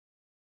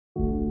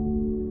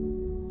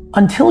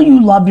Until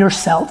you love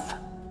yourself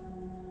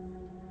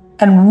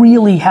and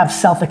really have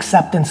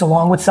self-acceptance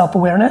along with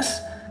self-awareness,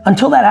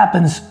 until that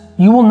happens,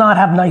 you will not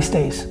have nice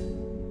days.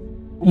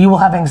 You will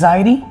have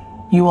anxiety,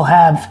 you will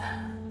have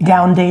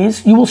down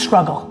days, you will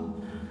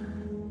struggle.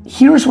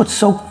 Here's what's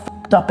so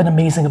fucked up and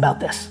amazing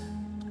about this.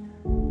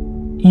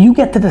 You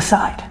get to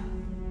decide.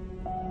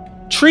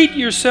 Treat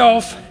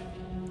yourself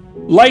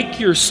like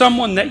you're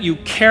someone that you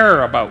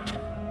care about.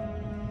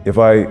 If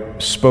I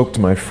spoke to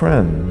my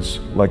friends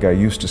like I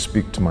used to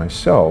speak to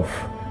myself,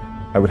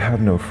 I would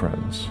have no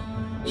friends.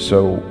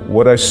 So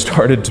what I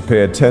started to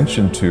pay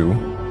attention to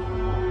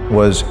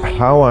was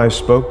how I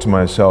spoke to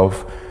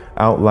myself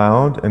out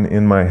loud and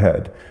in my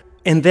head.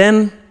 And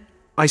then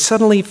I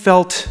suddenly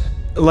felt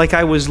like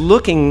I was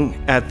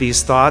looking at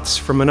these thoughts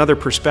from another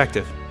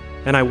perspective.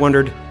 And I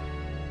wondered,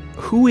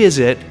 who is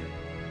it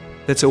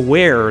that's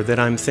aware that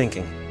I'm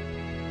thinking?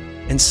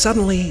 And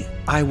suddenly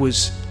I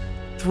was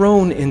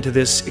thrown into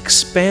this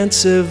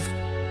expansive,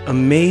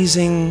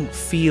 amazing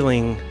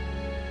feeling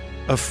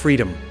of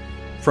freedom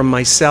from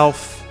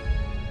myself,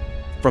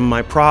 from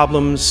my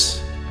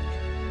problems.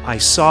 I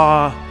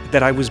saw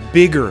that I was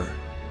bigger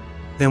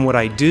than what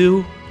I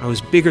do. I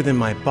was bigger than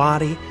my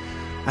body.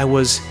 I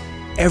was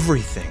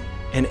everything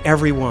and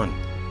everyone.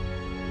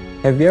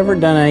 Have you ever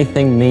done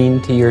anything mean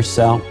to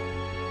yourself?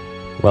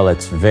 Well,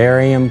 it's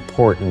very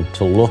important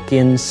to look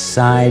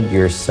inside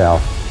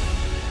yourself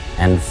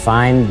and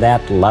find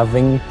that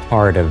loving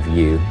part of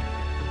you.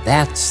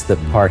 That's the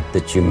part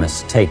that you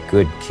must take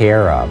good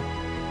care of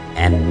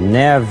and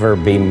never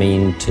be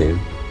mean to.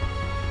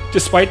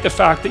 Despite the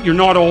fact that you're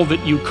not all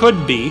that you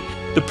could be,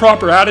 the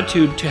proper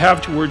attitude to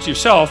have towards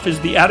yourself is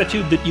the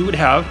attitude that you would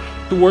have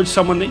towards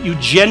someone that you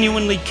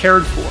genuinely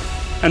cared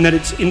for, and that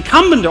it's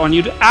incumbent on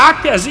you to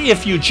act as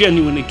if you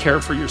genuinely care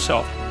for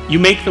yourself. You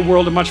make the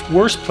world a much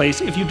worse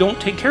place if you don't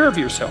take care of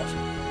yourself.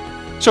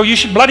 So you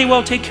should bloody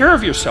well take care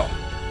of yourself.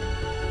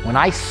 When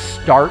I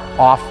start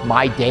off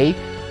my day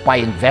by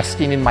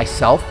investing in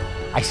myself,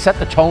 I set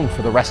the tone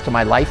for the rest of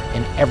my life,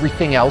 and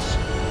everything else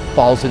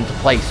falls into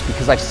place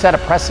because I've set a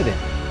precedent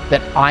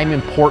that I'm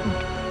important,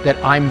 that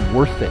I'm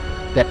worth it,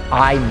 that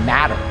I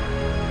matter.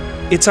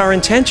 It's our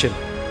intention.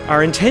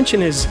 Our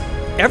intention is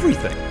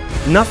everything.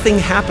 Nothing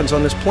happens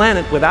on this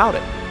planet without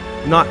it.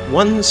 Not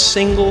one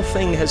single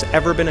thing has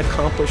ever been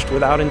accomplished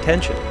without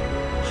intention.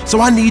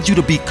 So I need you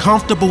to be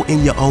comfortable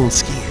in your own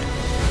skin.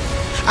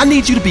 I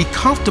need you to be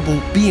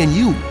comfortable being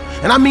you.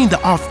 And I mean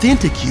the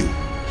authentic you.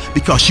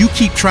 Because you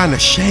keep trying to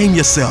shame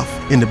yourself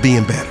into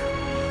being better.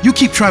 You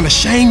keep trying to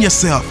shame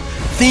yourself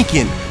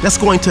thinking that's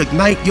going to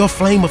ignite your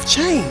flame of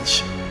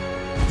change.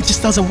 It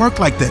just doesn't work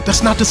like that.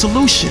 That's not the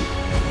solution.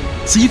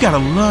 So you gotta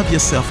love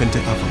yourself into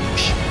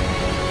evolution.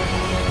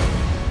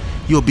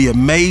 You'll be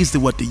amazed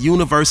at what the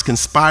universe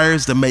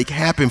conspires to make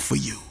happen for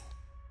you.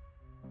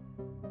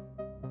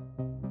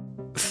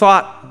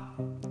 Thought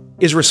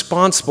is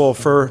responsible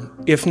for,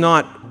 if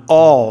not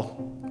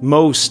all,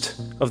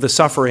 most of the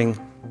suffering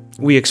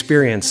we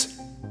experience.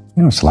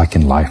 You know, it's like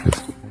in life.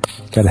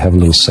 You gotta have a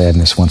little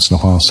sadness once in a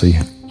while so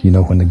you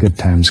know when the good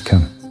times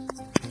come.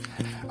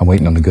 I'm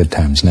waiting on the good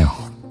times now.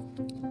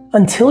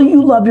 Until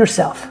you love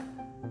yourself,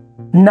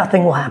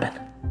 nothing will happen.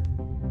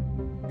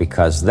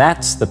 Because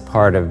that's the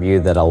part of you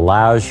that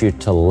allows you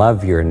to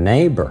love your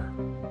neighbor.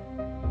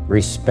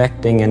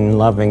 Respecting and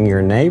loving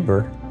your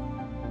neighbor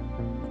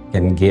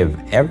can give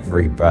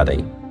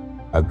everybody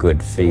a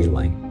good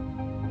feeling.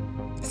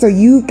 So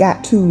you've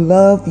got to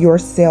love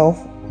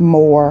yourself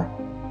more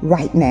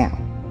right now.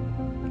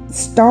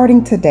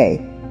 Starting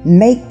today,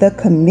 make the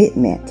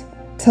commitment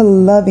to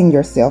loving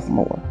yourself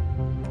more.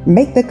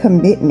 Make the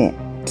commitment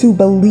to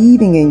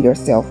believing in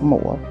yourself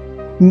more.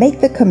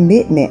 Make the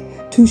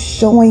commitment to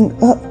showing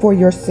up for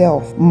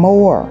yourself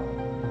more.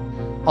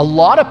 A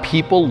lot of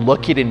people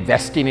look at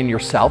investing in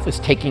yourself as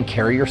taking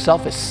care of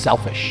yourself as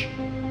selfish.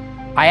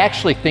 I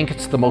actually think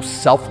it's the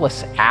most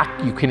selfless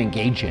act you can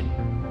engage in.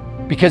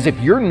 Because if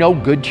you're no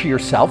good to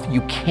yourself,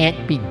 you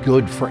can't be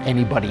good for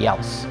anybody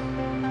else.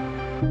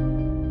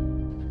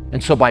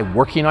 And so by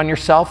working on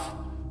yourself,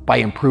 by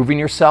improving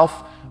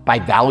yourself, by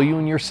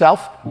valuing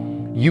yourself,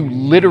 you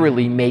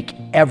literally make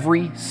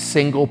every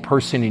single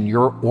person in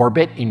your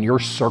orbit, in your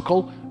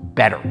circle,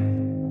 better.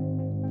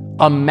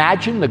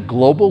 Imagine the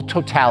global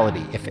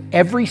totality if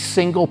every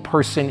single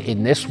person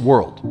in this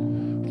world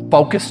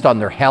focused on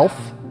their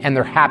health and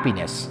their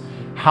happiness,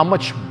 how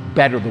much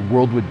better the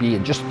world would be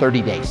in just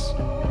 30 days.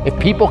 If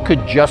people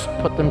could just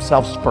put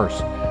themselves first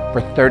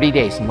for 30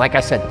 days, and like I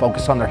said,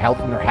 focus on their health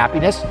and their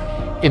happiness,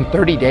 in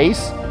 30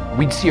 days,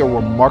 we'd see a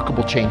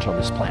remarkable change on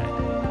this planet.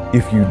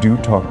 If you do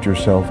talk to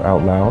yourself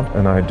out loud,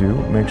 and I do,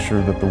 make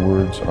sure that the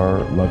words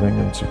are loving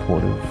and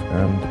supportive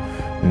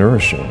and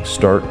nourishing.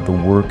 Start the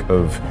work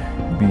of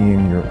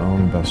being your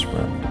own best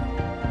friend.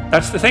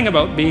 That's the thing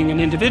about being an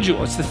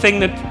individual. It's the thing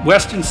that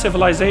Western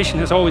civilization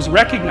has always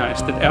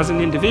recognized, that as an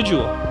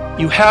individual,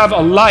 you have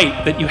a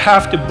light that you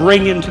have to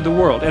bring into the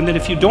world, and that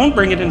if you don't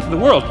bring it into the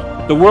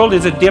world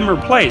is a dimmer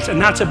place, and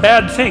that's a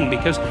bad thing,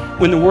 because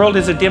when the world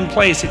is a dim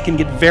place, it can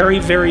get very,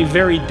 very,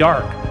 very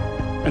dark.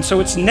 And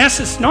so it's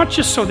necessary, not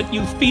just so that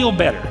you feel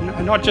better,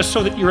 not just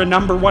so that you're a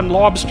 #1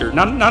 lobster,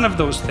 none of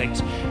those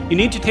things. You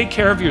need to take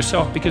care of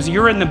yourself because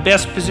you're in the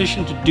best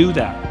position to do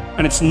that.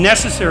 And it's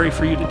necessary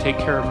for you to take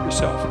care of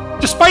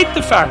yourself. Despite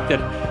the fact that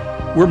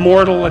we're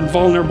mortal and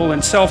vulnerable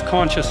and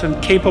self-conscious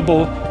and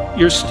capable,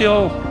 you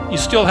still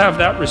have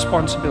that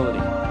responsibility.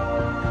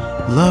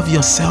 Love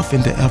yourself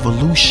into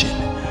evolution.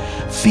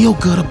 Feel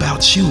good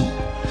about you.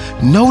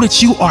 Know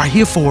that you are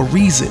here for a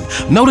reason.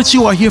 Know that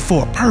you are here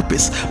for a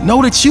purpose.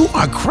 Know that you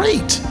are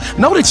great.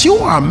 Know that you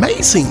are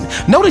amazing.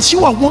 Know that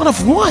you are one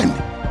of one.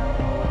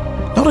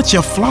 Know that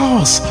your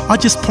flaws are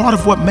just part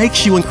of what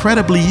makes you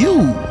incredibly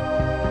you.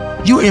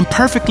 You're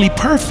imperfectly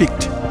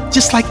perfect,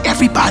 just like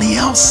everybody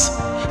else.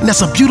 And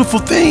that's a beautiful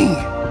thing.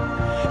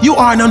 You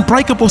are an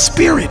unbreakable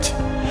spirit.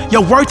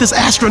 Your worth is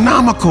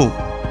astronomical.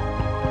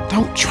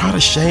 Don't try to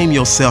shame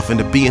yourself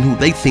into being who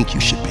they think you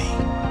should be.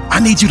 I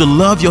need you to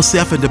love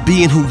yourself into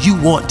being who you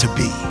want to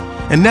be,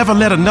 and never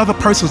let another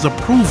person's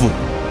approval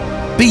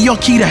be your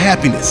key to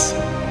happiness.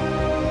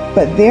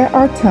 But there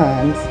are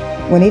times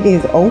when it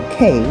is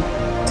okay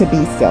to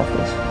be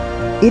selfish.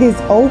 It is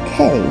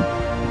okay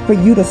for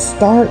you to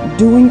start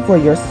doing for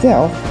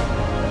yourself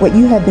what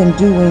you have been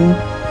doing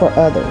for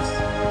others.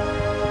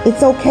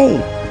 It's okay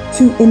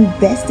to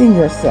invest in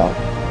yourself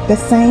the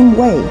same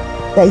way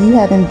that you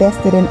have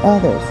invested in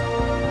others.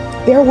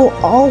 There will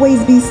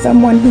always be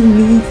someone who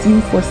needs you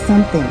for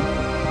something.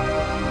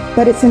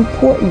 But it's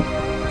important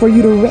for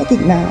you to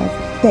recognize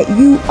that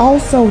you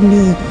also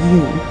need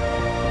you.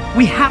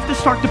 We have to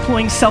start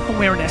deploying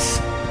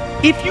self-awareness.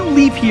 If you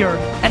leave here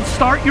and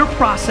start your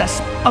process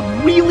of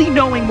really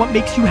knowing what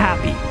makes you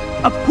happy,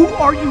 of who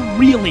are you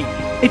really,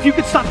 if you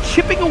could stop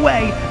chipping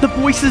away the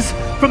voices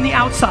from the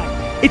outside,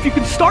 if you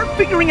can start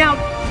figuring out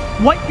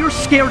what you're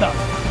scared of,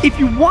 if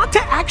you want to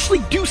actually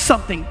do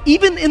something,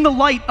 even in the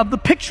light of the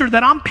picture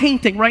that I'm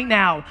painting right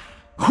now,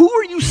 who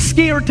are you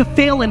scared to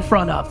fail in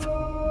front of?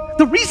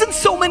 The reason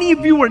so many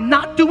of you are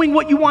not doing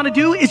what you want to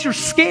do is you're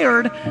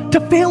scared to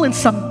fail in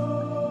some.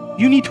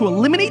 You need to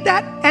eliminate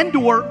that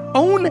and/or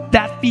own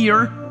that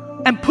fear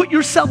and put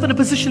yourself in a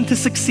position to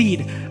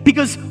succeed.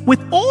 Because with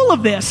all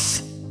of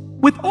this,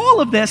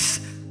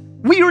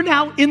 we are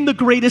now in the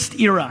greatest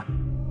era.